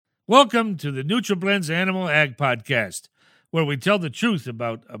Welcome to the NutriBlends Animal Ag Podcast, where we tell the truth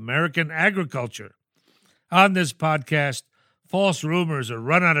about American agriculture. On this podcast, false rumors are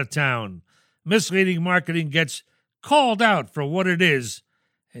run out of town, misleading marketing gets called out for what it is,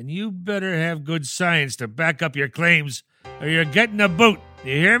 and you better have good science to back up your claims or you're getting a boot.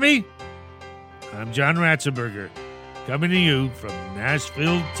 You hear me? I'm John Ratzenberger, coming to you from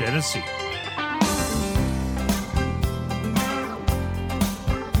Nashville, Tennessee.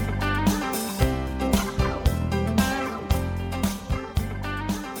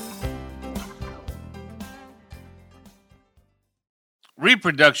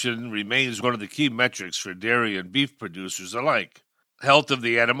 Reproduction remains one of the key metrics for dairy and beef producers alike. Health of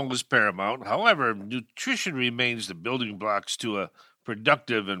the animal is paramount. However, nutrition remains the building blocks to a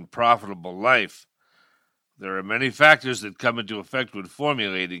productive and profitable life. There are many factors that come into effect when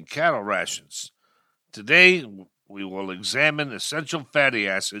formulating cattle rations. Today, we will examine essential fatty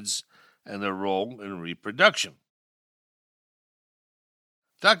acids and their role in reproduction.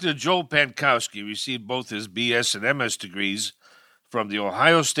 Dr. Joel Pankowski received both his BS and MS degrees from The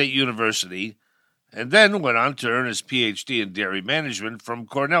Ohio State University, and then went on to earn his PhD in dairy management from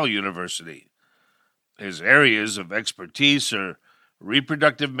Cornell University. His areas of expertise are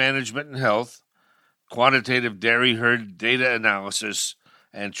reproductive management and health, quantitative dairy herd data analysis,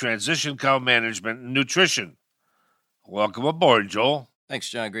 and transition cow management and nutrition. Welcome aboard, Joel. Thanks,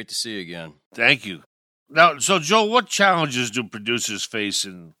 John. Great to see you again. Thank you. Now, so Joel, what challenges do producers face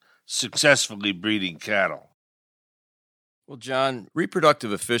in successfully breeding cattle? Well, John,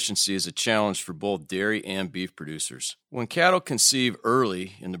 reproductive efficiency is a challenge for both dairy and beef producers. When cattle conceive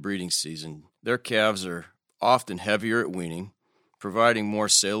early in the breeding season, their calves are often heavier at weaning, providing more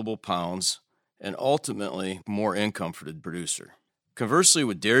saleable pounds and ultimately more income for the producer. Conversely,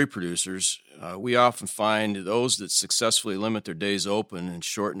 with dairy producers, we often find those that successfully limit their days open and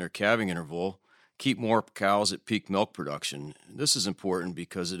shorten their calving interval keep more cows at peak milk production. This is important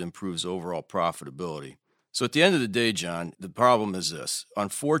because it improves overall profitability. So at the end of the day, John, the problem is this.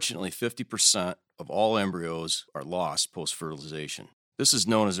 Unfortunately, 50% of all embryos are lost post-fertilization. This is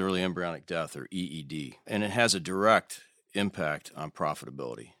known as early embryonic death, or EED, and it has a direct impact on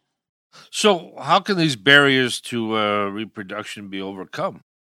profitability. So how can these barriers to reproduction be overcome?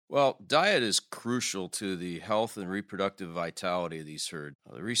 Well, diet is crucial to the health and reproductive vitality of these herds.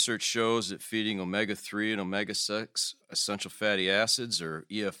 The research shows that feeding omega-3 and omega-6 essential fatty acids, or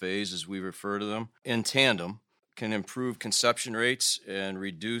EFAs as we refer to them, in tandem can improve conception rates and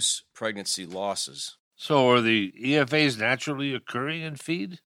reduce pregnancy losses. So are the EFAs naturally occurring in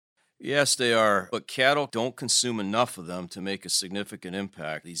feed? Yes, they are, but cattle don't consume enough of them to make a significant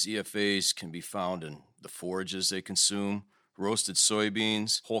impact. These EFAs can be found in the forages they consume, roasted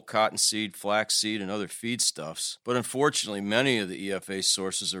soybeans, whole cottonseed, flaxseed, and other feedstuffs. But unfortunately, many of the EFA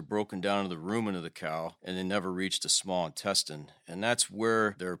sources are broken down to the rumen of the cow, and they never reach the small intestine. And that's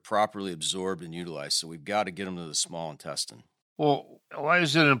where they're properly absorbed and utilized. So we've got to get them to the small intestine. Well, why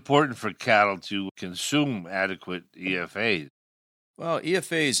is it important for cattle to consume adequate EFAs? Well,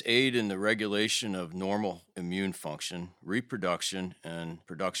 EFAs aid in the regulation of normal immune function, reproduction, and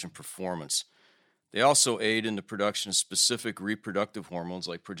production performance. They also aid in the production of specific reproductive hormones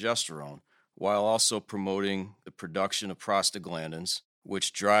like progesterone, while also promoting the production of prostaglandins,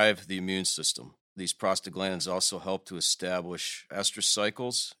 which drive the immune system. These prostaglandins also help to establish estrous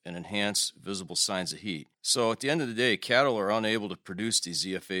cycles and enhance visible signs of heat. So at the end of the day, cattle are unable to produce these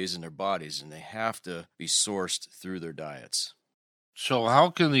EFAs in their bodies, and they have to be sourced through their diets. So how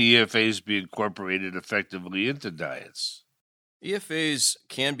can the EFAs be incorporated effectively into diets? EFAs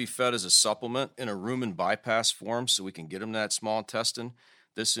can be fed as a supplement in a rumen bypass form so we can get them to that small intestine.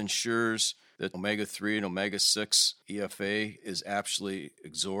 This ensures that omega-3 and omega-6 EFA is actually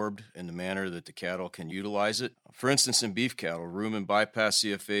absorbed in the manner that the cattle can utilize it. For instance, in beef cattle, rumen bypass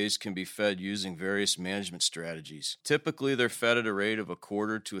EFAs can be fed using various management strategies. Typically, they're fed at a rate of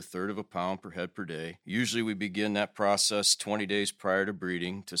 1/4 to 1/3 of a pound per head per day. Usually, we begin that process 20 days prior to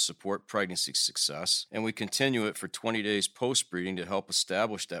breeding to support pregnancy success, and we continue it for 20 days post-breeding to help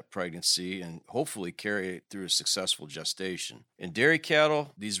establish that pregnancy and hopefully carry it through a successful gestation. In dairy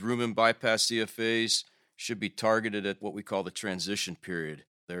cattle, these rumen bypass EFAs should be targeted at what we call the transition period.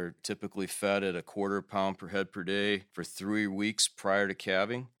 They're typically fed at 1/4 pound per head per day for 3 weeks prior to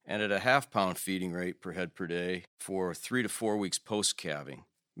calving, and at a 1/2 pound feeding rate per head per day for 3 to 4 weeks post-calving.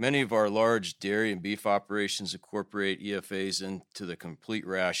 Many of our large dairy and beef operations incorporate EFAs into the complete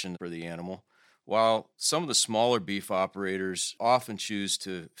ration for the animal, while some of the smaller beef operators often choose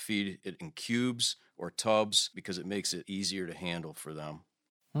to feed it in cubes or tubs because it makes it easier to handle for them.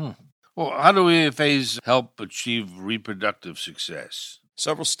 Well, how do EFAs help achieve reproductive success?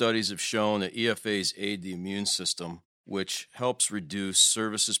 Several studies have shown that EFAs aid the immune system, which helps reduce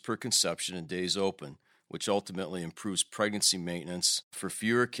services per conception and days open, which ultimately improves pregnancy maintenance for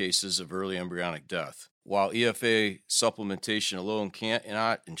fewer cases of early embryonic death. While EFA supplementation alone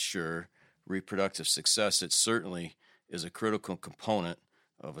cannot ensure reproductive success, it certainly is a critical component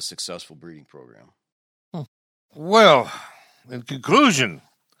of a successful breeding program. Well, in conclusion,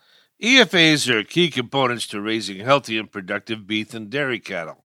 EFAs are key components to raising healthy and productive beef and dairy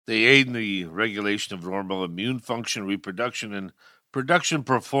cattle. They aid in the regulation of normal immune function, reproduction, and production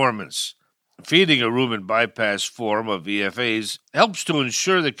performance. Feeding a rumen bypass form of EFAs helps to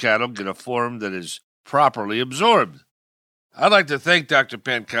ensure the cattle get a form that is properly absorbed. I'd like to thank Dr.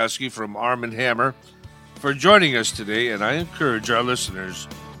 Pankowski from Arm & Hammer for joining us today, and I encourage our listeners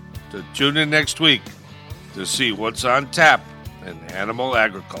to tune in next week to see what's on tap in animal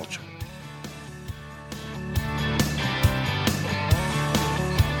agriculture.